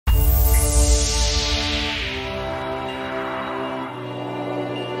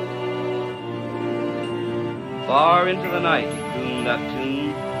Far into the night he crooned that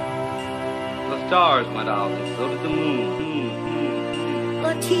tune. The stars went out and so did the moon.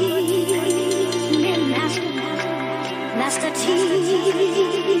 But teach me, Master, Master, teach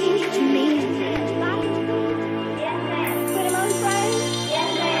me. Yes, ma'am. Put him on the train?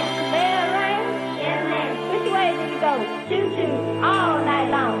 Yes, ma'am. Bell ring? Yes, ma'am. Which way did you go? Choo-choo. All night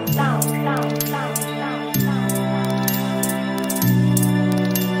long. Long, long, long, long, long,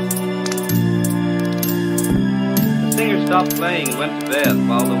 The singer stopped playing and went to bed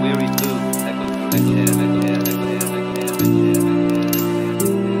while the weary flute echoed, echoed, echoed, echoed, echoed, echoed, echoed, echoed.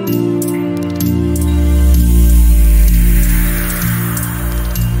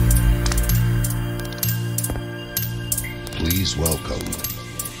 Please welcome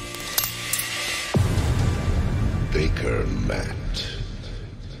Bakermat.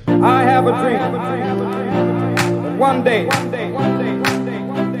 I have a dream. One day,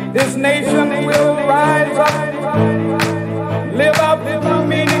 this nation will rise up, live out the true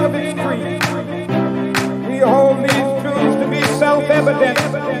meaning of its creed. We hold these truths to be self-evident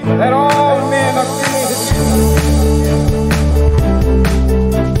that all men are created equal.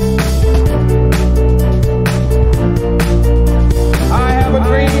 I have a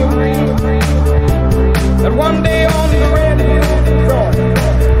dream that one day on the red hills of Georgia,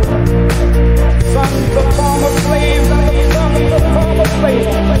 sons of former slaves and the sons of former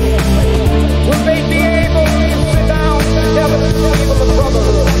slaves will they be able to sit down together at the table of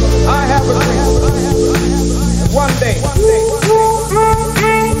brotherhood. I have a dream that one day.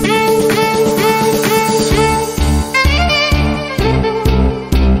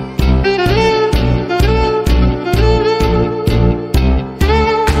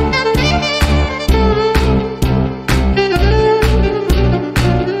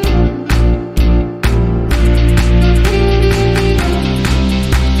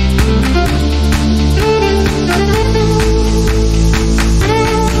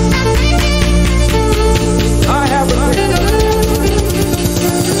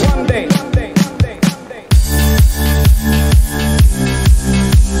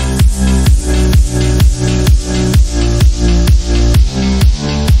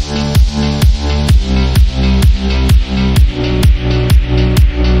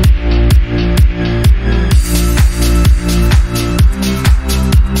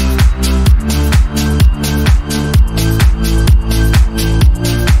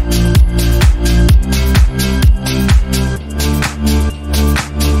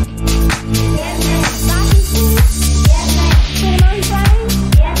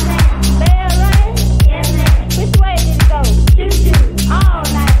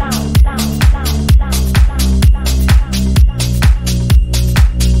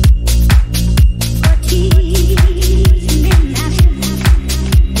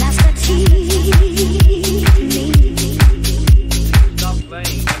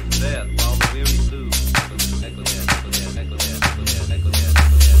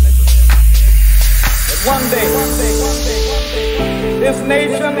 One day, this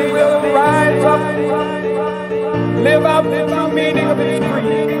nation will rise up, live out the true meaning of its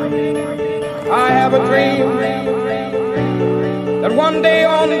creed. I have a dream that one day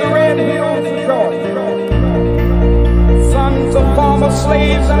on the red hills of Georgia, sons of former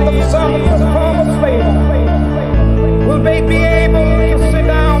slaves and the sons of former slaves will they be able to sit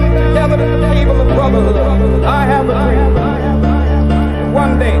down together at the table of brotherhood. I have a dream.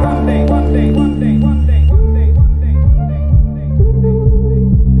 One day.